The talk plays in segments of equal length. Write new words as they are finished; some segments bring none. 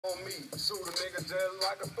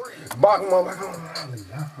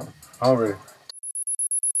Already.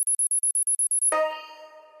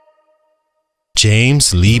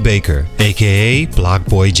 James Lee Baker, aka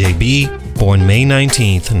Blockboy JB, born May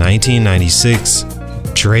 19th, 1996.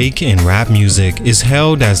 Drake in rap music is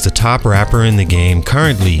held as the top rapper in the game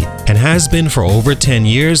currently and has been for over 10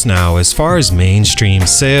 years now as far as mainstream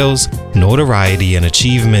sales, notoriety, and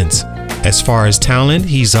achievements. As far as talent,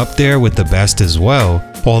 he's up there with the best as well,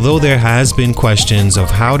 although there has been questions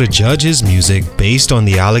of how to judge his music based on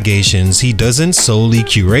the allegations he doesn't solely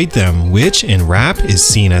curate them, which in rap is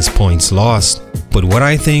seen as points lost. But what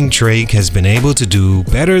I think Drake has been able to do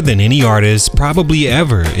better than any artist probably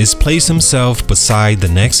ever is place himself beside the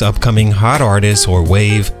next upcoming hot artist or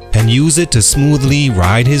wave and use it to smoothly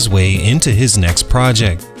ride his way into his next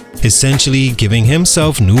project, essentially giving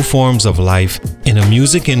himself new forms of life in a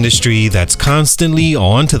music industry that's constantly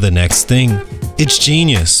on to the next thing. It's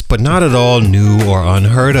genius, but not at all new or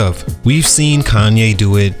unheard of. We've seen Kanye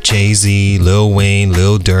do it, Jay-Z, Lil Wayne,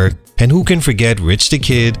 Lil Durk, and who can forget Rich the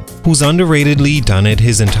Kid, who's underratedly done it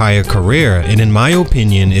his entire career and in my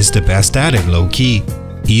opinion is the best at it low-key.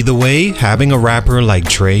 Either way, having a rapper like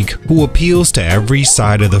Drake who appeals to every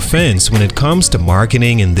side of the fence when it comes to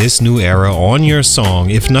marketing in this new era on your song,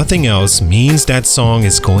 if nothing else, means that song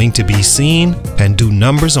is going to be seen and do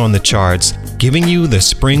numbers on the charts, giving you the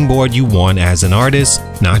springboard you want as an artist,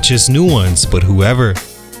 not just new ones, but whoever.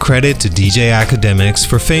 Credit to DJ Akademicks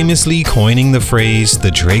for famously coining the phrase the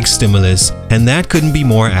Drake stimulus, and that couldn't be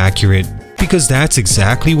more accurate. Because that's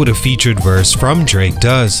exactly what a featured verse from Drake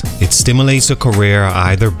does. It stimulates a career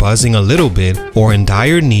either buzzing a little bit or in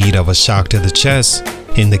dire need of a shock to the chest.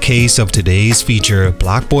 In the case of today's feature,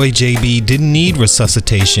 Blockboy JB didn't need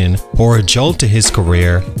resuscitation or a jolt to his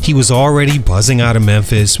career. He was already buzzing out of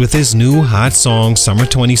Memphis with his new hot song summer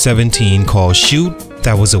 2017 called Shoot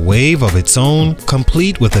that was a wave of its own,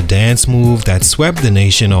 complete with a dance move that swept the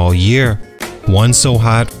nation all year. One so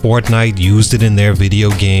hot, Fortnite used it in their video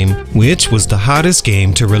game, which was the hottest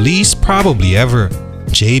game to release probably ever.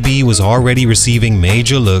 JB was already receiving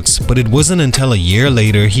major looks, but it wasn't until a year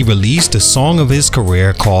later he released a song of his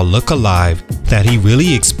career called Look Alive that he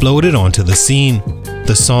really exploded onto the scene.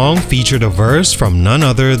 The song featured a verse from none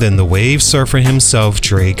other than the wave surfer himself,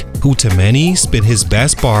 Drake, who to many spit his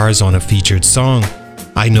best bars on a featured song.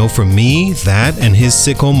 I know for me, that and his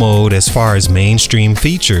sicko mode as far as mainstream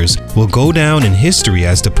features will go down in history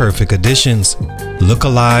as the perfect additions. Look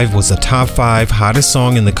Alive was a top 5 hottest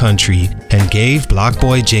song in the country and gave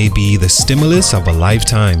Blockboy JB the stimulus of a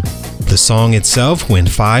lifetime. The song itself went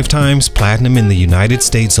 5 times platinum in the United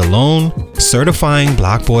States alone, certifying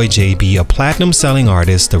Blockboy JB a platinum selling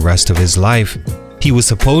artist the rest of his life. He was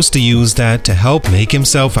supposed to use that to help make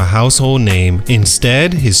himself a household name.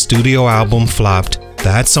 Instead, his studio album flopped.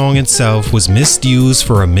 That song itself was misused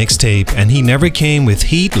for a mixtape and he never came with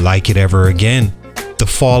heat like it ever again. The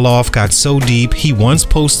fall off got so deep he once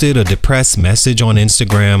posted a depressed message on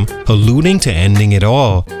Instagram alluding to ending it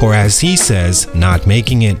all, or as he says, not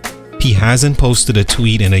making it. He hasn't posted a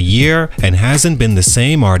tweet in a year and hasn't been the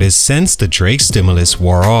same artist since the Drake stimulus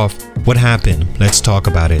wore off. What happened? Let's talk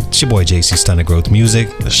about it. It's your boy JC Stunted Growth Music.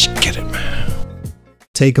 Let's get it, man.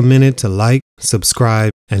 Take a minute to like,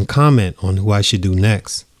 subscribe, and comment on who I should do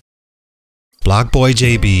next. Blockboy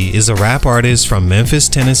JB is a rap artist from Memphis,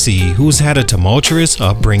 Tennessee who's had a tumultuous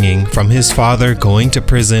upbringing from his father going to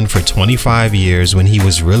prison for 25 years when he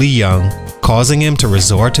was really young, causing him to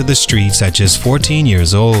resort to the streets at just 14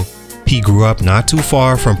 years old. He grew up not too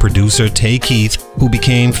far from producer Tay Keith, who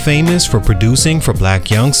became famous for producing for Black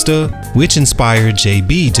Youngsta, which inspired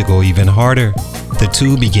JB to go even harder. The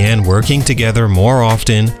two began working together more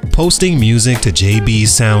often, posting music to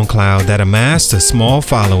JB's SoundCloud that amassed a small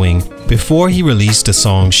following before he released the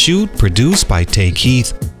song Shoot, produced by Tay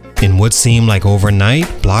Keith. In what seemed like overnight,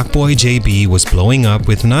 Blockboy JB was blowing up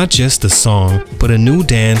with not just the song, but a new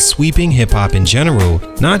dance sweeping hip-hop in general,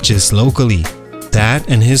 not just locally. That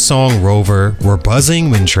and his song Rover were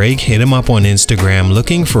buzzing when Drake hit him up on Instagram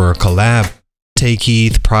looking for a collab. Tay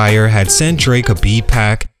Keith prior had sent Drake a beat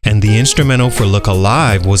pack and the instrumental for Look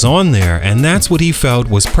Alive was on there, and that's what he felt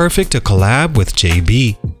was perfect to collab with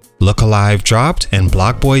JB. Look Alive dropped and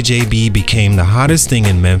Blockboy JB became the hottest thing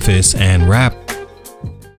in Memphis and rap.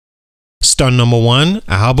 Stunt number 1,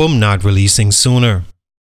 album not releasing sooner.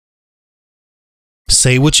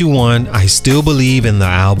 Say what you want, I still believe in the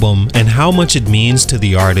album and how much it means to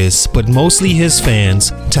the artist, but mostly his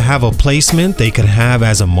fans, to have a placement they could have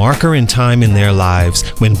as a marker in time in their lives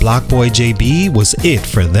when Blockboy JB was it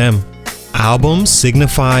for them. Albums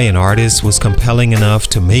signify an artist was compelling enough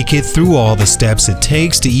to make it through all the steps it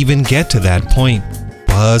takes to even get to that point.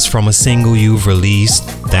 buzz from a single you've released,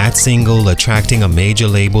 that single attracting a major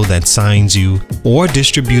label that signs you, or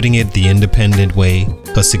distributing it the independent way,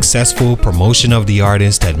 a successful promotion of the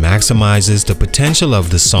artist that maximizes the potential of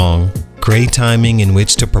the song, great timing in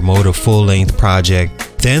which to promote a full-length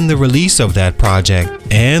project, then the release of that project,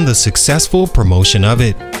 and the successful promotion of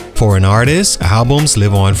it. For an artist, albums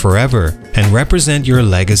live on forever and represent your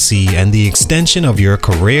legacy and the extension of your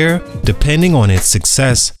career depending on its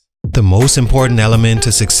success. The most important element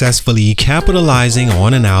to successfully capitalizing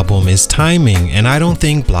on an album is timing, and I don't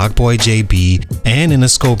think BlocBoy JB and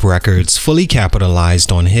Interscope Records fully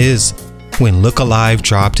capitalized on his. When Look Alive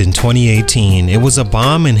dropped in 2018, it was a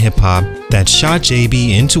bomb in hip-hop that shot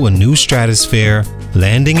JB into a new stratosphere,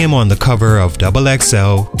 landing him on the cover of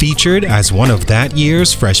XXL, featured as one of that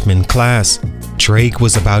year's freshman class. Drake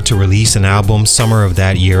was about to release an album summer of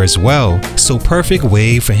that year as well, so perfect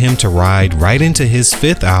way for him to ride right into his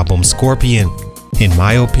 5th album, Scorpion. In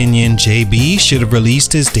my opinion, JB should have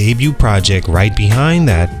released his debut project right behind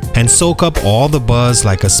that and soak up all the buzz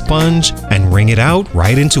like a sponge and wring it out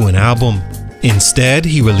right into an album. Instead,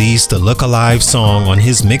 he released a Look Alive song on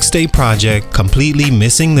his mixtape project, completely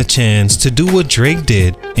missing the chance to do what Drake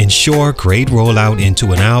did, ensure great rollout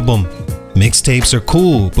into an album. Mixtapes are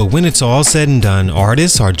cool, but when it's all said and done,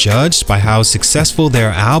 artists are judged by how successful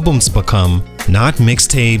their albums become, not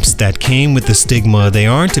mixtapes that came with the stigma they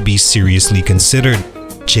aren't to be seriously considered.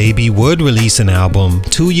 JB would release an album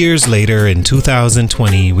 2 years later in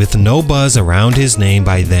 2020 with no buzz around his name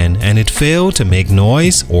by then, and it failed to make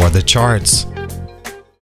noise or the charts.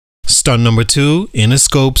 Stunt number 2,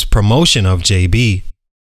 Interscope's promotion of JB.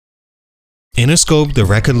 Interscope, the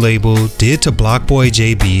record label, did to BlocBoy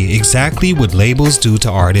JB exactly what labels do to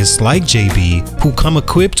artists like JB who come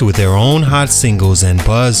equipped with their own hot singles and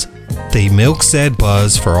buzz. They milk said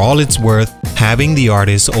buzz for all it's worth, having the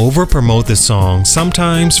artist over-promote the song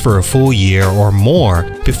sometimes for a full year or more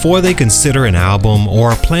before they consider an album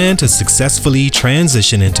or plan to successfully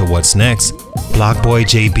transition into what's next. BlocBoy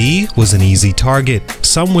JB was an easy target.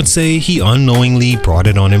 Some would say he unknowingly brought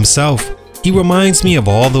it on himself. He reminds me of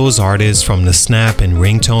all those artists from the snap and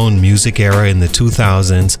ringtone music era in the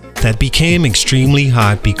 2000s that became extremely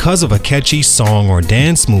hot because of a catchy song or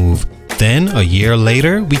dance move. Then, a year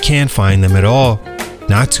later, we can't find them at all.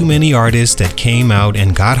 Not too many artists that came out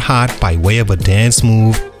and got hot by way of a dance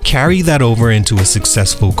move carry that over into a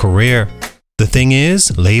successful career. The thing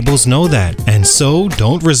is, labels know that, and so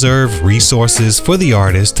don't reserve resources for the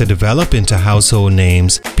artist to develop into household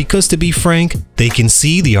names because, to be frank, they can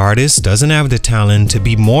see the artist doesn't have the talent to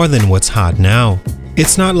be more than what's hot now.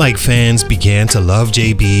 It's not like fans began to love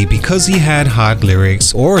JB because he had hot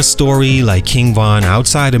lyrics or a story like King Von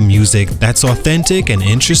outside of music that's authentic and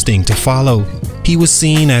interesting to follow. He was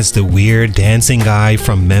seen as the weird dancing guy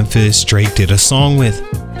from Memphis Drake did a song with.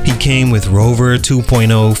 He came with Rover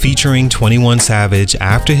 2.0 featuring 21 Savage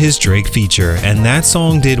after his Drake feature, and that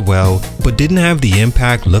song did well, but didn't have the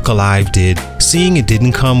impact Look Alive did, seeing it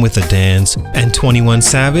didn't come with a dance, and 21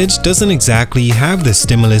 Savage doesn't exactly have the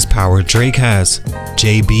stimulus power Drake has.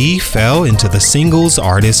 JB fell into the singles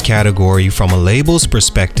artist category from a label's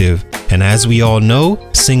perspective, and as we all know,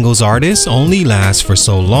 singles artists only last for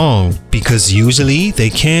so long, because usually they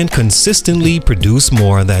can't consistently produce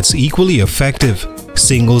more that's equally effective.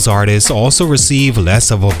 Singles artists also receive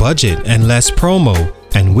less of a budget and less promo,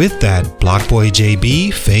 and with that, BlocBoy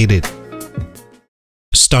JB faded.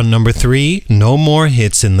 Stunt number 3, no more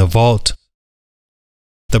hits in the vault.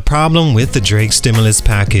 The problem with the Drake stimulus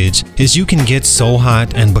package is you can get so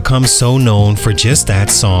hot and become so known for just that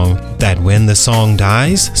song that when the song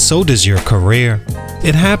dies, so does your career.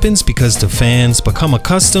 It happens because the fans become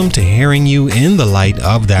accustomed to hearing you in the light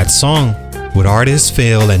of that song. What artists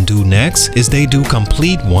fail and do next is they do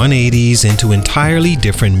complete 180s into entirely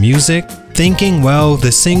different music, thinking, well,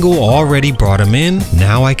 the single already brought them in,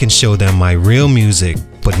 now I can show them my real music.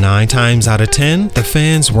 But 9 times out of 10, the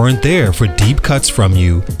fans weren't there for deep cuts from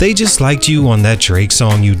you. They just liked you on that Drake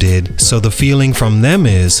song you did, so the feeling from them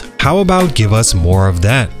is, how about give us more of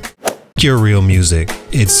that? Your real music.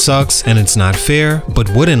 It sucks and it's not fair, but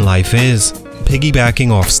what in life is?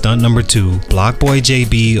 Piggybacking off stunt number 2, BlocBoy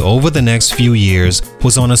JB over the next few years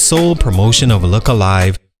was on a sole promotion of Look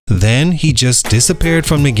Alive. Then he just disappeared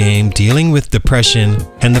from the game, dealing with depression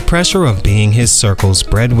and the pressure of being his circle's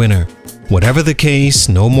breadwinner. Whatever the case,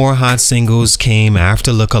 no more hot singles came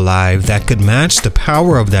after Look Alive that could match the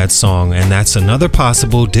power of that song, and that's another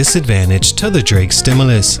possible disadvantage to the Drake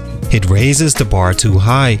stimulus. It raises the bar too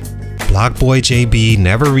high. BlocBoy JB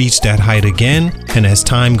never reached that height again, and as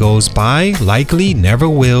time goes by, likely never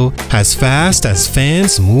will, as fast as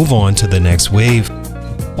fans move on to the next wave.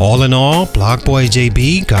 All in all, Blockboy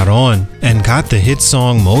JB got on and got the hit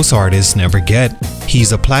song most artists never get.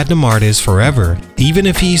 He's a platinum artist forever, even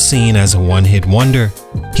if he's seen as a one-hit wonder.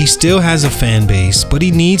 He still has a fan base, but he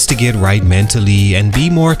needs to get right mentally and be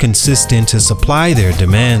more consistent to supply their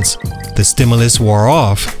demands. The stimulus wore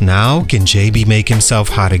off. Now, can JB make himself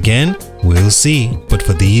hot again? We'll see. But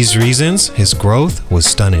for these reasons, his growth was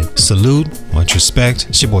stunted. Salute, much respect.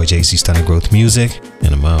 It's your boy JC, Stunted Growth Music,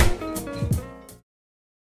 and I'm out.